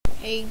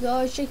Hey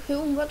guys, Jake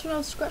Hill, and welcome to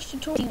another Scratch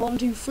tutorial. 1,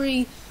 2,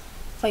 3.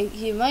 Thank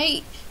you,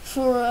 mate,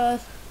 for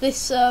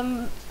this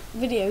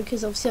video,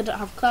 because obviously I don't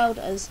have Cloud,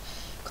 as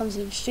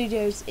Content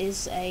Studios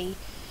is a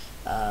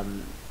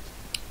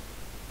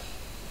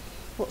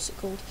what's it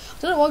called?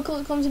 I don't know why I call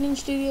it Content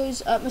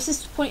Studios. My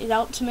sister pointed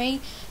out to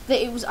me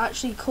that it was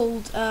actually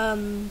called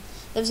there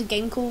was a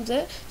game called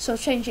it, so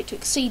I've changed it to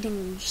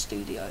Exceeding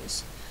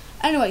Studios.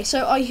 Anyway,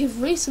 so I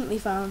have recently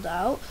found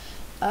out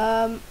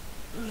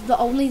that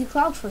I'll need a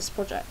Cloud for this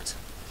project.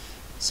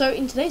 So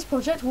in today's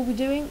project we'll be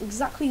doing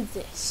exactly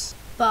this.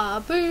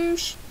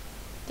 Baboosh!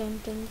 Dun,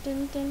 dun,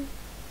 dun, dun.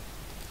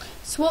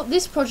 So what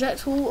this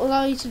project will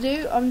allow you to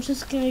do, I'm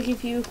just going to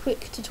give you a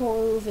quick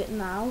tutorial of it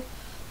now.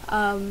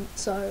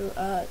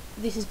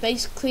 This is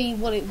basically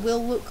what it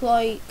will look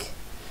like.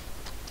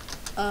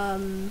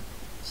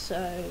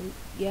 So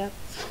yeah,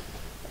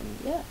 and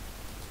yeah.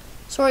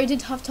 Sorry, I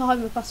did have to hide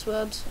my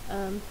password.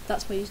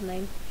 That's my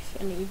username, if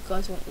any of you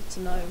guys wanted to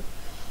know.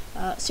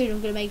 Soon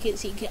I'm going to make it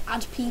so you can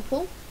add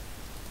people.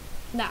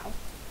 Now,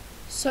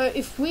 so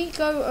if we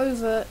go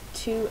over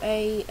to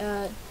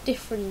a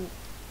different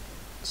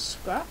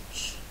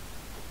Scratch,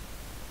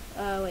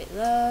 wait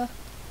there.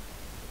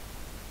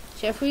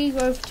 So if we go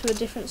over to a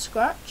different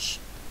Scratch,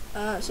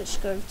 so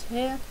just go over to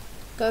here,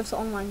 go over to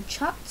online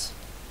chat,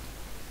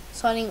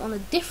 signing on a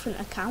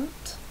different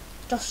account,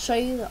 just show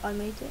you that I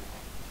made it.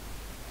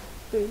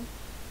 Boom.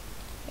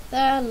 Right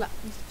there, the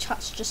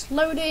chat's just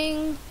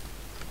loading,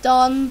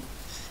 done.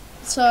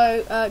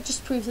 So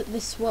just to prove that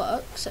this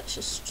works, let's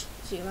just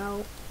zoom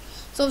out.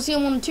 So obviously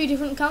I'm on two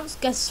different accounts,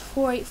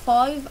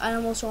 Guest485, and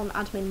I'm also on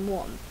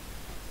Admin1.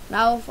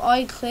 Now if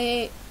I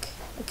click,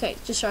 okay,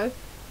 just show,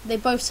 they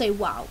both say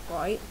wow,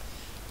 right?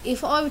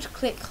 If I were to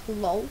click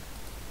lol,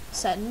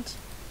 send,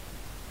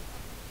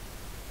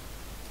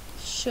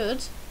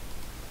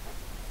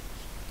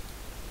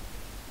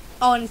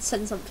 I need to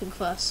send something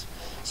first.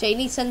 So you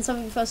need to send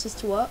something first as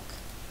to work.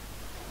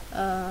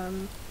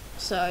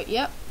 So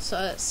yep, so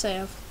let's say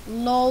I've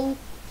lol,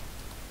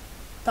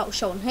 that will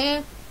show on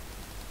here.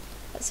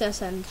 Let's say I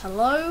send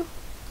hello,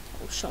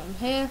 that will show on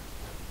here.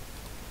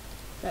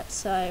 Let's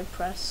say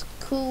press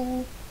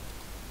cool,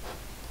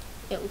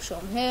 it will show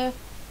on here.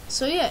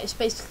 So yeah, it's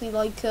basically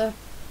like so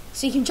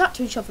you can chat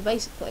to each other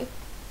basically,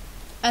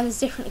 and there's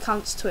different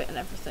accounts to it and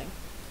everything.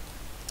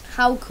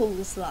 How cool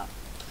is that?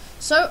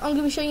 So I'm going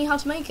to be showing you how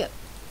to make it.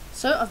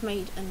 So I've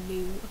made a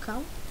new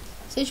account.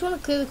 So you just want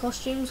to clear the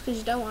costumes because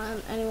you don't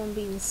want anyone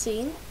being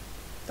seen.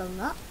 Done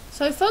that.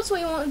 So first what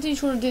you want to do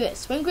is you want to do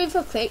this. When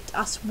Greenfield clicked,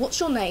 ask what's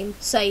your name,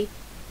 say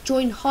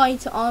join hi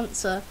to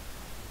answer.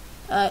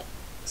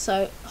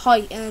 So hi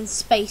and then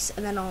space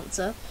and then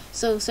answer.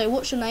 So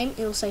what's your name,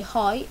 it'll say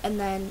hi, and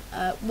then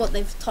what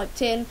they've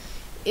typed in,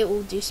 it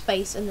will do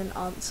space and then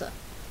answer.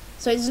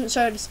 So it doesn't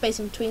show the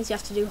space in between, so you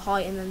have to do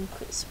hi and then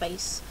put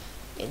space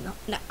in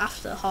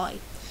after hi.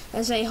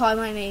 And say hi,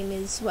 my name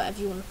is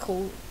whatever you want to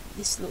call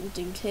this little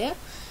dude here,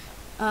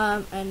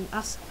 and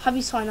ask have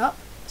you signed up,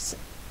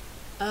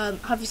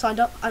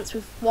 answer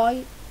with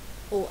Y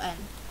or N,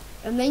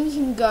 and then you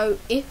can go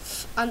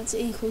if answer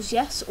equals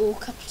yes or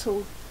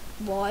capital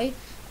Y,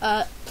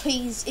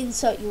 please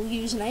insert your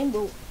username.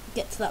 We'll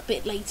get to that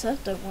bit later,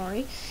 don't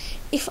worry.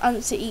 If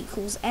answer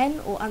equals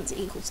N or answer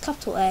equals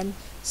capital N,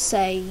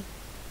 say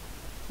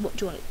what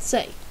do you want it to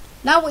say.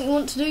 Now what you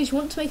want to do is you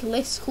want to make a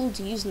list called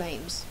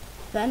usernames,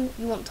 then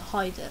you want to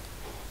hide it.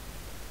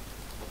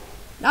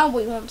 Now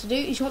what you want to do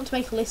is you want to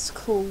make a list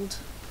called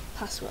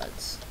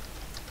passwords.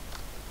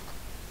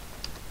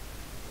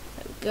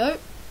 There we go.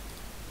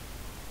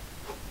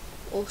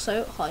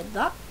 Also hide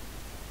that.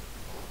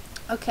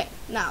 Okay,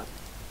 now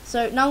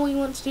what you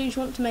want to do is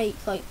you want to make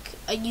like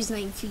a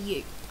username for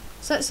you.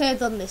 So let's say I've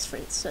done this for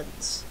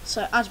instance.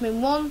 So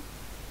admin1,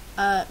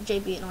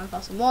 JB at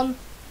 9001,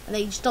 and then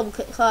you just double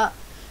click that,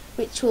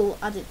 which will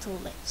add it to the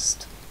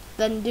list.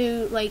 Then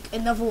do like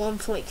another one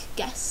for like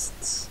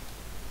guests.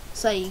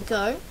 So there you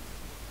go.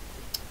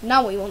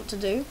 Now what you want to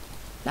do,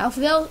 now for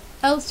the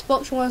else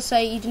box you want to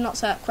say you did not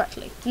say that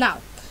correctly.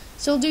 Now,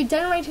 so we'll do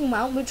generating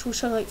amount, which will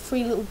show like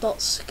three little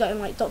dots going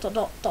like dot dot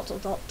dot dot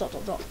dot dot dot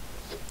dot dot.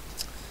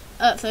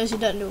 For those who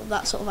don't know what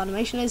that sort of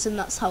animation is, and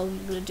that's how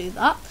I'm going to do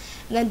that.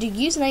 And then do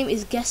username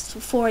is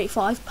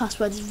guest485,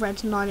 password is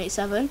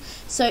red987.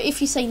 So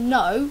if you say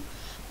no,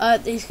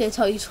 it's going to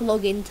tell you to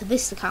log into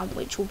this account,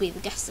 which will be the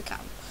guest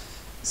account.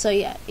 So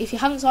yeah, if you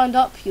haven't signed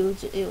up,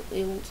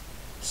 it'll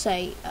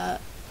say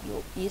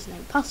your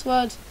username,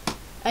 password,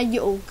 and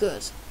you're all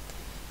good.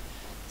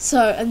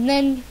 So and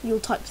then you'll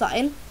type that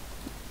in,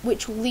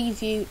 which will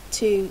leave you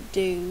to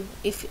do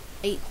if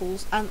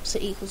equals answer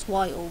equals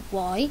Y or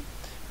Y.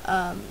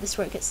 This is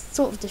where it gets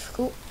sort of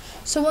difficult.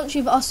 So once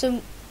you've asked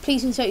them,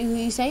 please insert your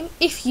username.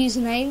 If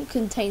username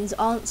contains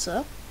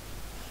answer,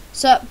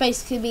 so that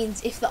basically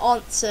means if the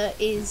answer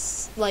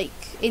is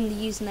like in the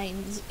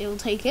username, it will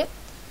take it.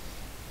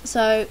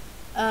 So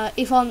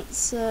if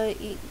answer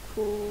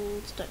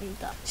equals, don't need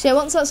that. So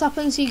once that's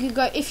happened, so you could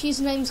go if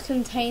usernames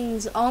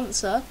contains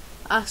answer,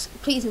 ask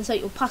please insert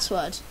your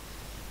password,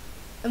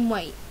 and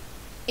wait.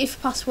 if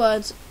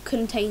password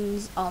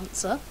contains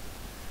answer,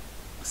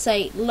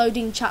 say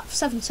loading chat for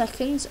 7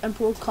 seconds and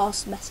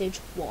broadcast message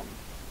 1.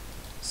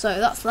 So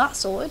that's that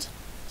sorted.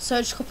 So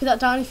just copy that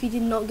down if you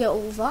did not get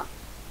all of that.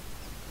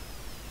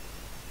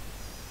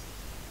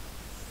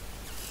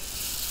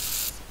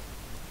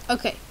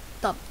 Okay,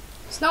 done.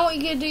 So now what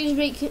you're gonna do is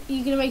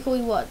make all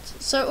your words.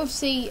 So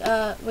obviously,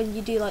 when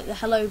you do like the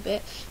hello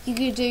bit, you're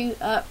gonna do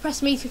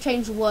press me to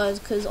change the words,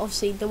 because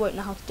obviously they won't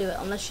know how to do it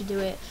unless you do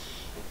it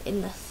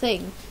in the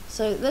thing.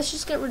 So let's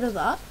just get rid of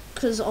that,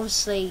 because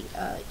obviously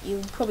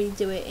you'll probably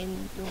do it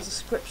in your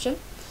description.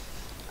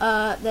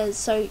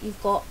 So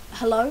you've got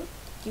hello,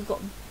 you've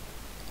got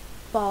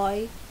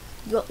bye,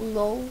 you got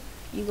lol,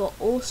 you got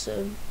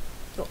awesome,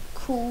 you got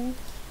cool,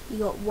 you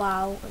got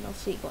wow, and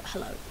obviously you got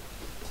hello.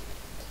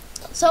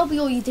 So that'll be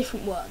all your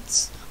different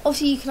words.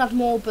 Obviously you can add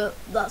more, but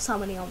that's how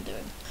many I'm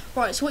doing.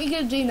 Right, so what you're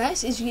going to do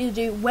next is you're going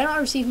to do when I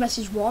receive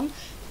message 1,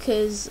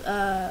 because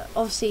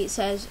obviously it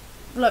says,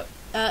 look,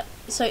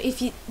 so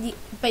if you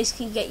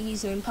basically get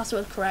username and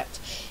password correct,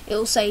 it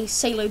will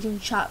say loading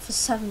chat for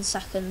 7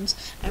 seconds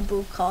and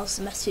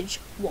broadcast message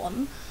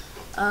 1.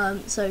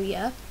 So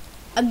yeah,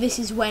 and this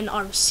is when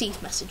I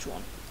receive message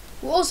 1.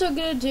 We're also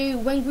going to do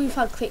when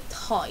GreenFlag clicked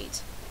hide,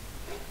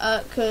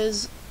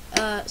 because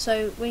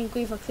so when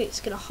GreenFlag click,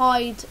 it's going to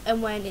hide,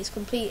 and when it's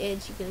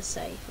completed, you're going to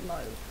say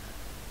hello,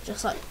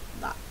 just like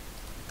that.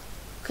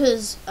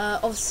 Because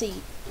obviously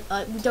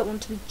we don't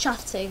want to be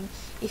chatting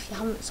if you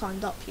haven't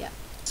signed up yet.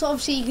 So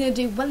obviously you're going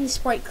to do when the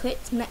sprite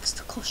clicked next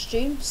to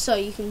costume, so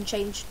you can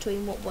change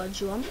between what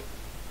words you want.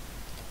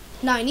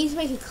 Now you need to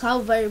make a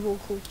cloud variable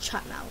called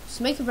chat now.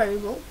 So make a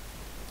variable,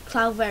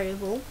 cloud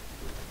variable,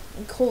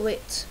 and call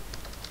it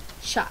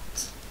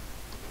chat.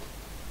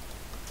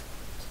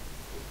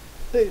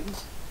 Boom.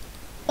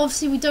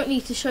 Obviously we don't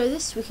need to show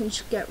this, we can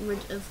just get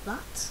rid of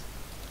that.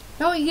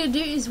 Now what you're going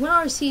to do is when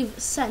I receive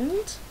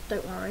send,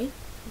 don't worry,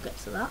 we'll get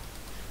to that.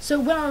 So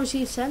when I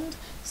receive send,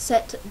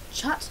 set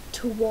chat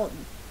to 1.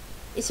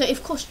 So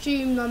if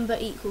costume number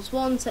equals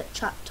 1, set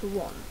chat to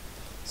 1.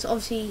 So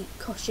obviously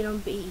costume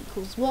number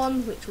equals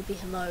 1, which will be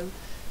hello,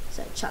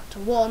 set chat to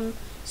 1.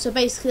 So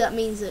basically that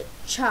means that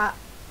chat,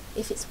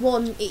 if it's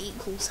 1, it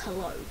equals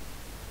hello.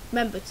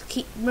 Remember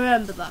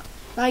that.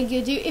 Now you're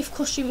going to do if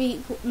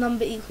costume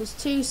number equals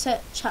 2,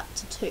 set chat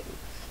to 2.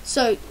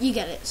 So you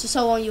get it.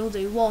 So on you'll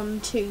do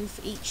 1, 2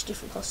 for each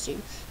different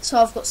costume. So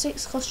I've got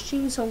 6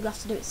 costumes, so I'm going to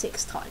have to do it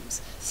 6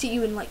 times. See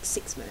you in like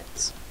 6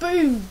 minutes.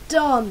 Boom,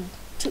 done.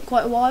 Took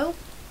quite a while.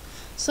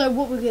 So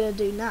what we're going to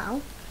do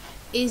now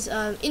is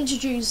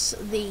introduce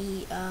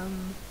the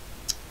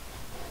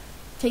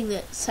thing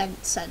that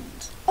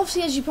send.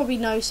 Obviously, as you probably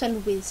know, send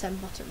will be the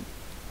send button.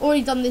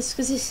 Already done this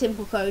because this is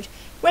simple code.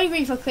 When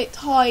GreenFlag clicked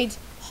hide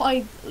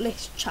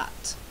list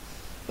chat.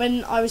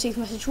 When I received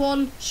message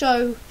 1,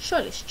 show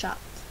list chat.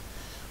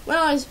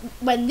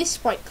 When this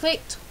sprite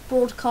clicked,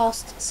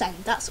 broadcast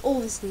send. That's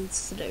all this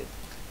needs to do.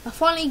 Now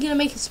finally you're going to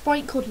make a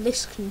sprite called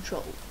list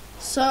control.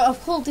 So I've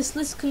called this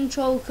list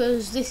control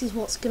because this is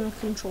what's going to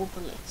control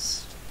the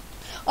list.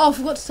 Oh, I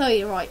forgot to tell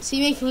you, right, so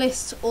you make a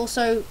list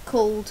also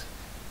called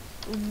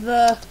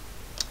the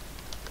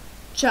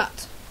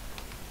chat.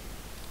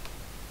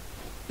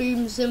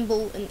 Boom,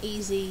 simple and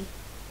easy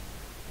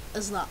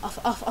as that.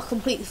 I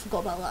completely forgot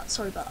about that,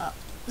 sorry about that.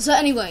 So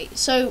anyway,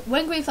 so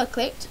when GreenFlag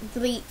clicked,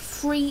 delete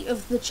 3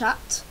 of the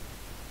chat.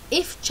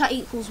 If chat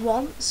equals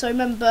 1, so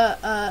remember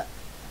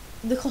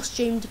the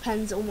costume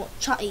depends on what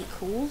chat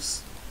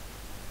equals.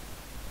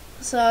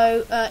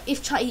 So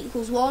if chat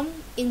equals 1,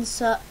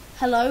 insert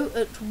hello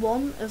at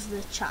 1 of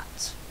the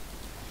chat.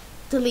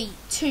 Delete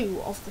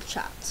 2 of the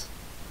chat.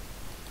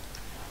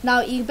 Now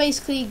you're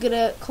basically going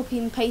to copy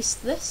and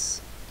paste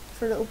this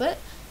for a little bit.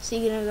 So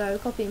you're going to go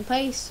copy and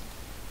paste,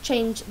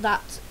 change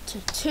that to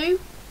 2,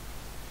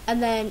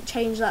 and then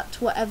change that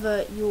to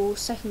whatever your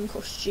second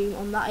costume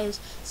on that is.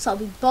 So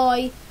that'll be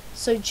bye.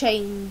 So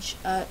change,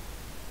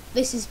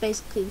 this is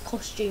basically the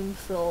costume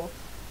for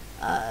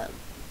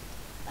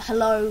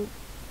hello,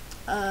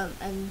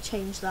 and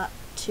change that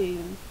to,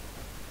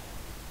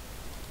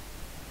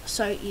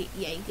 so yeah,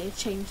 you're going to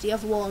change the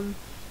other one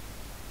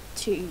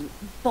to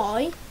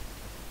bye.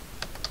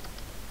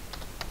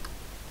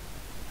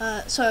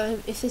 So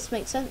if this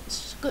makes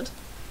sense, good.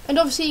 And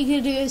obviously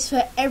you're going to do this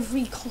for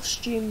every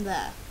costume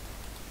there.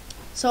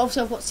 So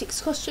obviously I've got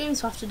 6 costumes,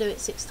 so I have to do it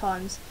 6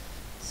 times.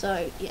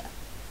 So yeah.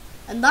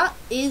 And that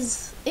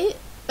is it,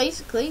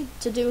 basically,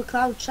 to do a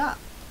cloud chat.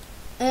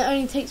 And it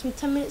only takes me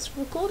 10 minutes of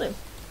recording.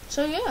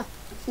 So yeah.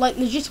 Like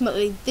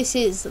legitimately, this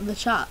is the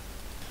chat.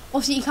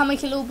 Obviously you can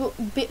make it a little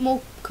bit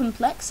more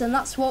complex, and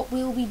that's what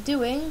we'll be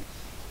doing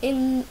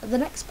in the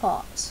next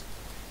part.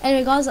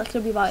 Anyway guys, that's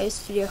going to be about this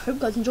video. Hope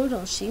you guys enjoyed, and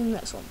I'll see you in the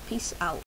next one. Peace out.